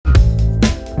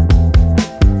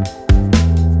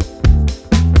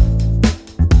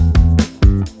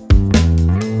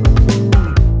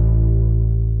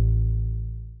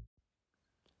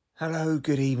Hello,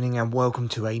 good evening, and welcome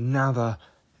to another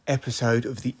episode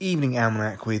of the Evening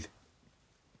Almanac with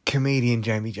comedian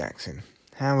Jamie Jackson.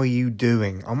 How are you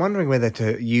doing? I'm wondering whether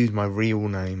to use my real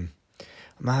name.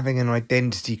 I'm having an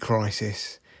identity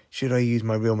crisis. Should I use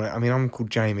my real name? I mean, I'm called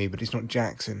Jamie, but it's not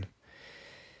Jackson.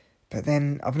 But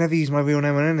then, I've never used my real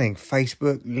name on anything.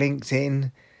 Facebook,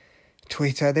 LinkedIn,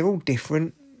 Twitter, they're all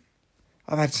different.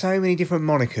 I've had so many different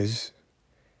monikers.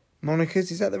 Monikers,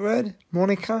 is that the word?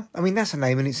 Monica? I mean, that's a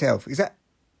name in itself. Is that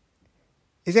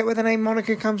where the name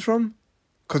Monica comes from?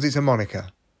 Because it's a moniker.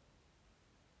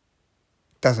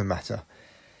 Doesn't matter.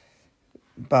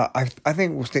 But I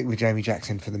think we'll stick with Jamie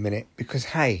Jackson for the minute. Because,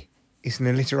 hey, it's an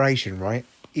alliteration, right?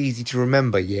 Easy to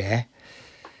remember, yeah?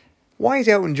 Why is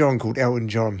Elton John called Elton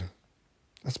John?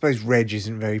 I suppose Reg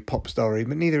isn't very pop starry,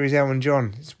 but neither is Elton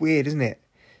John. It's weird, isn't it?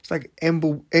 It's like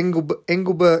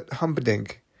Engelbert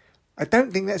Humperdinck. I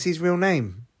don't think that's his real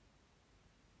name.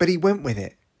 But he went with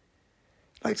it.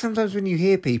 Like sometimes when you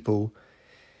hear people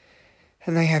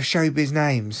and they have showbiz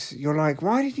names, you're like,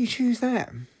 why did you choose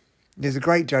that? There's a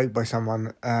great joke by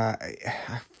someone,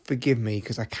 forgive me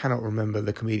because I cannot remember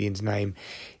the comedian's name.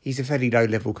 He's a fairly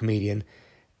low-level comedian.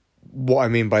 What I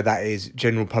mean by that is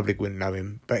general public wouldn't know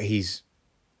him, but he's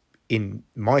in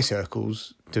my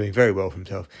circles doing very well for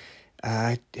himself.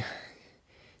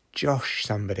 Josh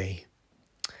somebody.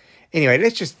 Anyway,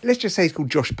 let's just say he's called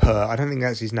Josh Purr. I don't think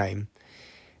that's his name.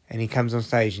 And he comes on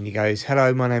stage and he goes,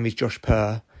 "Hello, my name is Josh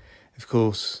Purr. Of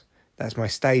course, that's my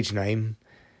stage name.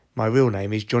 My real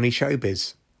name is Johnny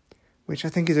Showbiz." Which I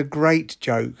think is a great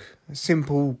joke. A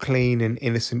simple, clean and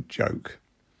innocent joke.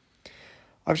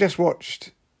 I've just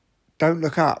watched Don't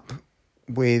Look Up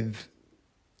with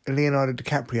Leonardo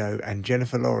DiCaprio and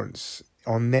Jennifer Lawrence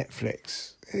on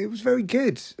Netflix. It was very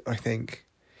good, I think.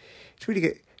 It's really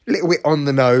good. A little bit on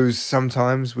the nose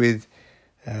sometimes with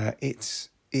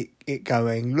it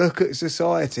going, look at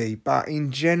society. But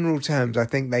in general terms, I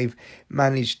think they've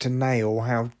managed to nail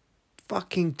how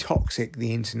fucking toxic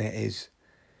the internet is.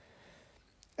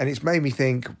 And it's made me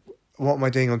think, what am I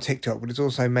doing on TikTok? But it's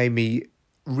also made me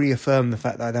reaffirm the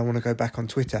fact that I don't want to go back on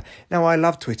Twitter. Now, I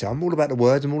love Twitter. I'm all about the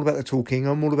words. I'm all about the talking.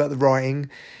 I'm all about the writing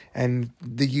and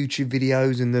the YouTube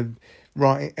videos and the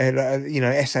writing,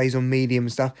 essays on Medium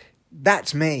and stuff.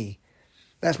 That's me.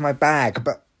 That's my bag.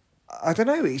 But I don't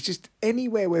know. It's just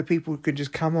anywhere where people can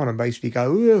just come on and basically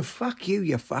go, "Oh, fuck you,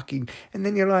 you fucking..." And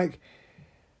then you're like,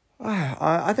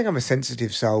 I think I'm a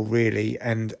sensitive soul, really.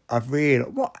 And I've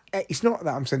realised... It's not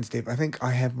that I'm sensitive. I think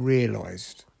I have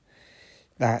realised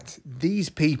that these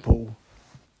people,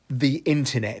 the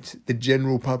internet, the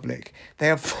general public, they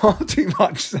have far too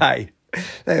much say.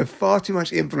 They have far too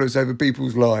much influence over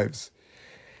people's lives.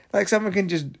 Like someone can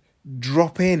just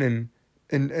drop in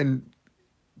and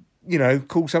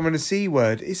call someone a C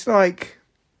word. It's like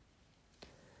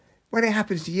when it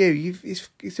happens to you,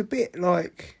 it's a bit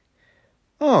like,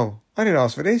 oh, I didn't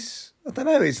ask for this. I don't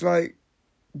know. It's like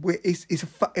it's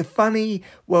a funny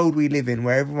world we live in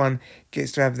where everyone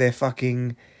gets to have their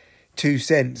fucking 2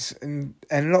 cents, and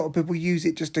a lot of people use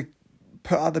it just to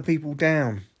put other people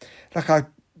down. Like I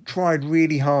tried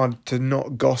really hard to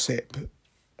not gossip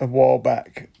a while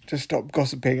back, to stop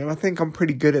gossiping, and I think I'm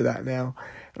pretty good at that now.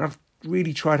 And I've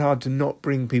really tried hard to not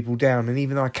bring people down, and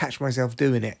even though I catch myself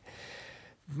doing it,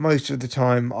 most of the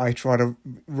time I try to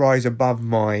rise above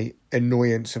my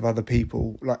annoyance of other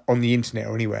people, like on the internet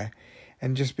or anywhere,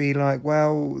 and just be like,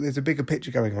 well, there's a bigger picture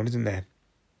going on, isn't there?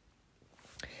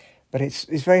 But it's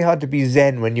very hard to be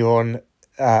zen when you're on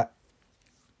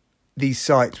these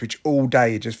sites which all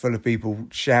day are just full of people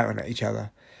shouting at each other.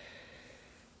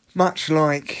 Much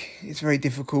like it's very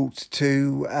difficult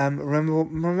to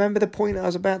remember the point I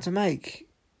was about to make.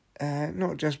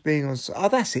 Not just being on... Oh,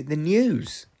 that's it, the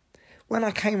news. When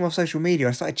I came off social media,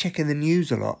 I started checking the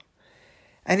news a lot.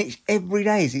 And it's every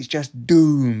day, it's just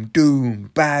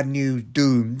doom, bad news,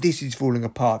 doom. This is falling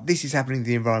apart. This is happening to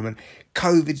the environment.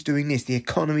 COVID's doing this. The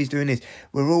economy's doing this.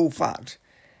 We're all fucked.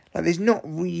 Like, there's not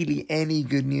really any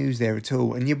good news there at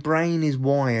all. And your brain is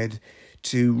wired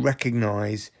to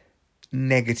recognise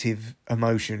negative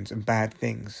emotions and bad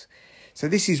things. So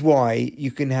this is why you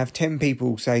can have 10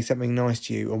 people say something nice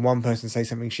to you and one person say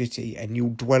something shitty, and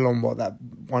you'll dwell on what that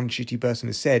one shitty person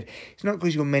has said. It's not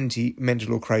because you're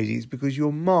mental or crazy. It's because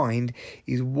your mind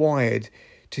is wired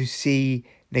to see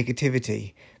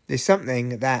negativity. There's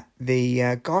something that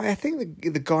the guy, I think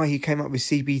the guy who came up with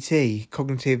CBT,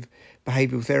 cognitive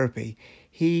behavioural therapy,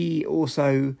 he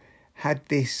also had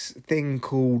this thing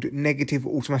called negative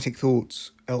automatic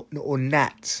thoughts, or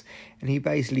NATs, and he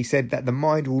basically said that the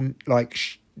mind will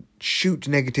shoot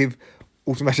negative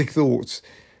automatic thoughts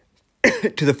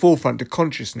to the forefront, to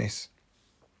consciousness,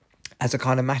 as a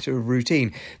kind of matter of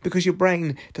routine, because your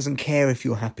brain doesn't care if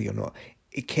you're happy or not.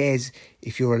 It cares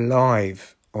if you're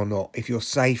alive or not, if you're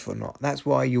safe or not. That's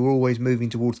why you're always moving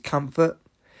towards comfort.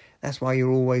 That's why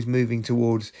you're always moving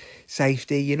towards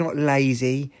safety. You're not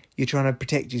lazy. You're trying to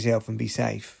protect yourself and be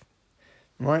safe,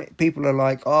 right? People are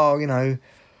like, oh,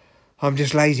 I'm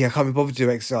just lazy. I can't be bothered to do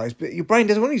exercise. But your brain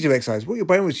doesn't want you to do exercise. What your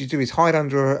brain wants you to do is hide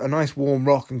under a nice warm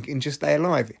rock and just stay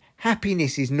alive.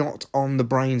 Happiness is not on the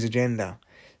brain's agenda.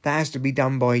 That has to be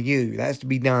done by you. That has to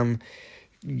be done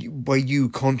by you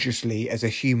consciously as a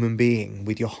human being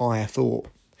with your higher thought.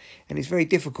 And it's very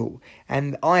difficult.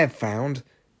 And I have found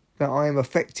that I am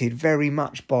affected very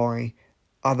much by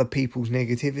other people's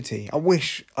negativity. I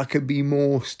wish I could be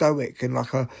more stoic and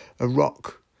like a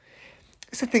rock.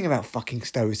 It's the thing about fucking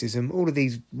stoicism. All of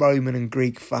these Roman and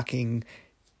Greek fucking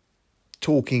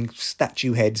talking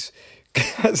statue heads.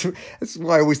 That's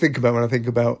what I always think about when I think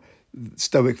about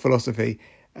Stoic philosophy.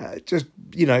 Just,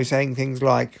 saying things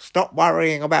like, stop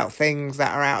worrying about things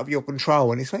that are out of your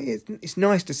control. And it's like, it's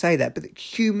nice to say that, but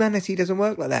humanity doesn't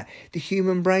work like that. The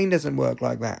human brain doesn't work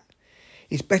like that.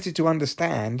 It's better to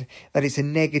understand that it's a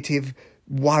negative,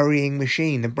 worrying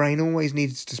machine. The brain always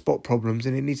needs to spot problems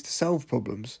and it needs to solve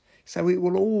problems. So it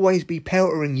will always be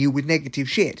peltering you with negative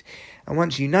shit. And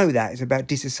once you know that, it's about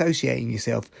disassociating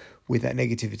yourself with that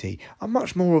negativity. I'm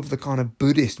much more of the kind of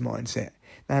Buddhist mindset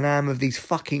than I am of these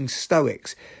fucking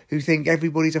Stoics who think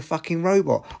everybody's a fucking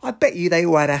robot. I bet you they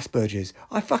all had Aspergers.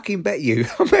 I fucking bet you.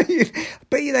 I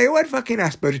bet you they all had fucking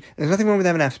Aspergers. There's nothing wrong with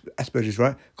having Aspergers,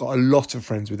 right? Got a lot of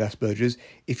friends with Aspergers.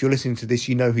 If you're listening to this,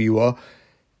 you know who you are.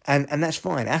 And that's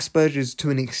fine. Aspergers, to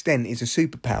an extent, is a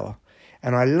superpower.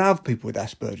 And I love people with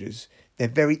Aspergers. They're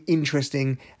very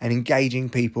interesting and engaging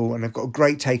people, and they've got a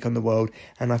great take on the world,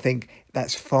 and I think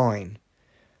that's fine.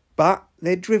 But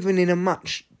they're driven in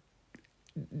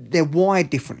they're wired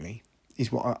differently,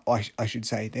 is what I should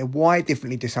say. They're wired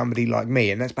differently to somebody like me,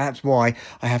 and that's perhaps why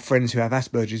I have friends who have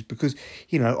Asperger's, because,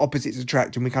 opposites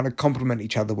attract, and we kind of complement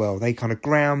each other well. They kind of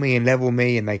ground me and level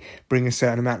me, and they bring a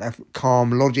certain amount of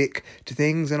calm logic to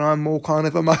things, and I'm more kind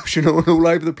of emotional and all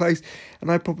over the place,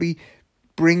 and I probably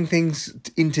bring things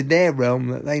into their realm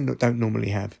that they don't normally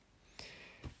have.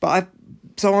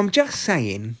 So I'm just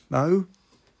saying, though,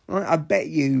 right, I bet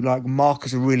you, like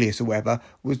Marcus Aurelius or whatever,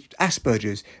 was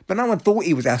Asperger's. But no one thought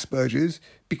he was Asperger's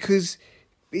because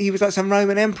he was like some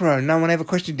Roman emperor and no one ever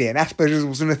questioned it. And Asperger's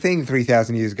wasn't a thing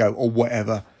 3,000 years ago or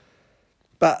whatever.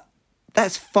 But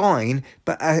that's fine.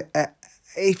 But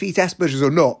if he's Asperger's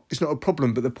or not, it's not a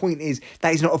problem. But the point is,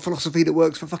 that is not a philosophy that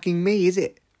works for fucking me, is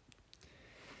it?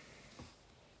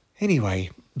 Anyway,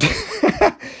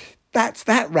 that's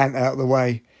that rant out of the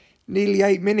way. Nearly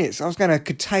 8 minutes. I was going to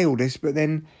curtail this, but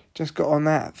then just got on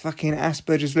that fucking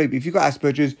Asperger's loop. If you've got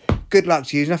Asperger's, good luck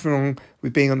to you. There's nothing wrong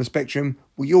with being on the spectrum.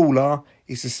 We all are.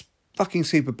 It's a fucking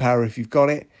superpower if you've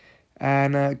got it.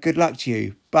 And good luck to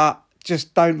you. But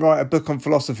just don't write a book on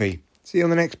philosophy. See you on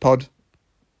the next pod.